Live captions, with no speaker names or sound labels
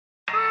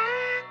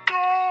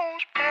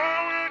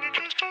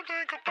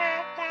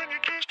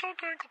don't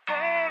think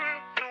about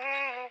it, no.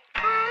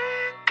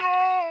 Pain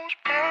goes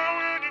by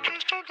when you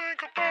just don't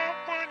think about,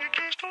 when you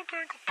just don't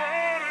think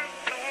about it,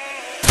 no.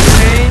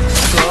 Pain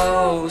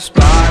goes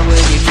by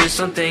when you just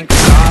don't think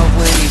about,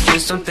 when you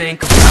just don't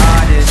think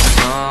about it,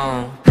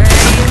 no.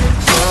 Pain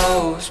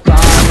goes by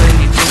when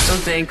you just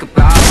don't think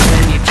about,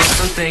 when you just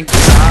don't think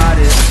about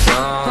it,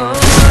 no.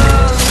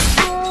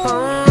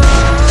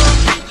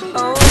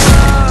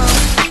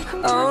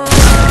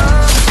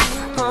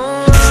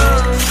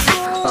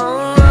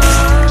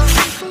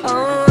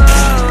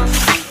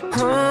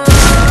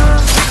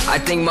 I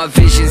think my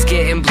vision's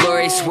getting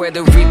blurry, swear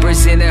the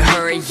Reaper's in a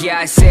hurry. Yeah,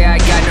 I say I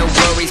got no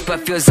worries,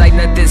 but feels like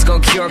nothing's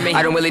gonna cure me.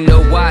 I don't really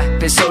know why,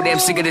 been so damn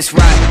sick of this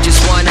ride.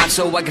 Just one out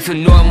so I can feel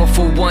normal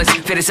for once.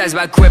 Fantasize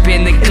about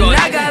gripping the gun.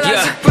 And I got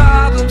lots of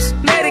problems,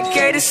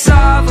 medicated,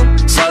 solve them.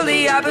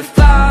 Slowly I've been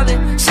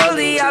falling,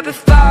 slowly I've been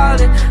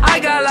falling. I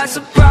got lots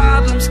of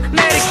problems,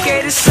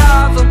 medicated,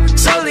 solve them.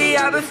 Slowly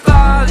I've been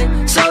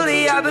falling,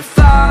 slowly I've been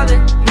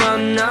falling. No,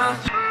 no.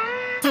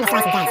 In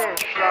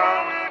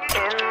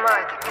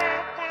my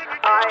head,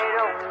 I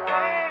don't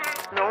want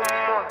no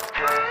more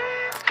pain.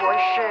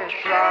 Voices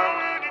loud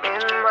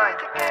in my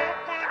head,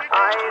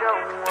 I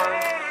don't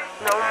want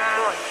no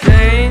more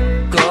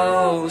Pain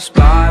goes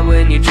by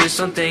when you just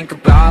don't think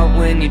about,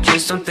 when you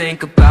just don't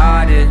think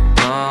about it,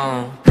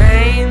 no.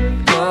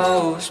 Pain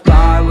goes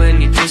by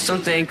when you just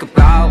don't think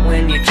about,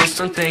 when you just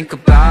don't think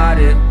about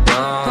it,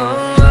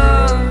 no.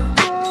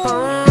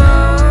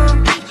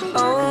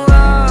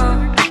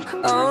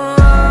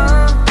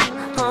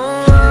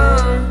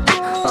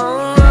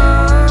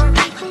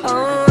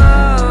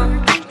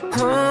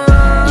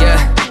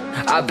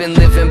 I've been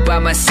living by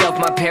myself,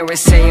 my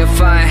parents saying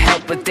find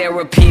help, but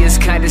therapy is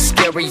kinda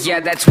scary, yeah,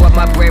 that's what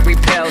my brain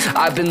repels.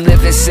 I've been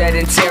living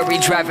sedentary,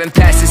 driving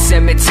past the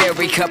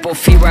cemetery, couple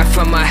feet right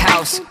from my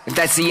house. If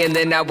that's the end,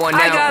 then I want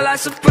out. I got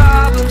lots of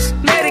problems,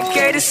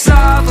 medicated,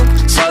 solve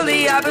them.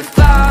 Slowly I've been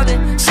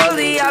falling,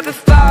 slowly I've been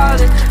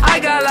falling. I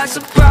got lots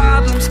of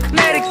problems,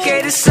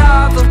 medicated,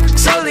 solve them.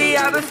 Slowly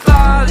I've been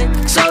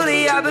falling,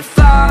 slowly I've been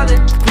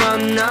falling. No,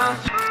 no.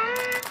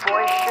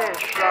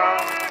 voices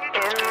loud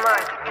in my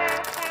head,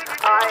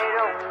 I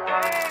don't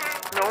want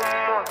no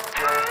more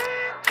pain.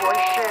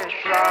 Voices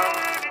loud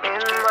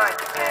in my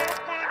head,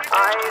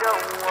 I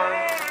don't want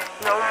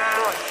no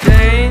more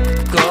pain.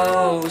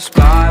 Goes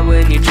by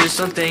when you just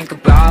don't think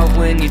about,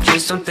 when you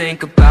just don't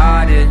think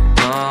about it,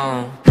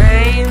 no.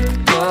 Pain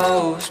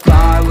goes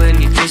by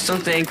when you just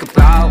don't think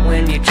about,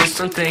 when you just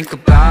don't think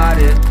about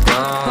it,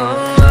 no.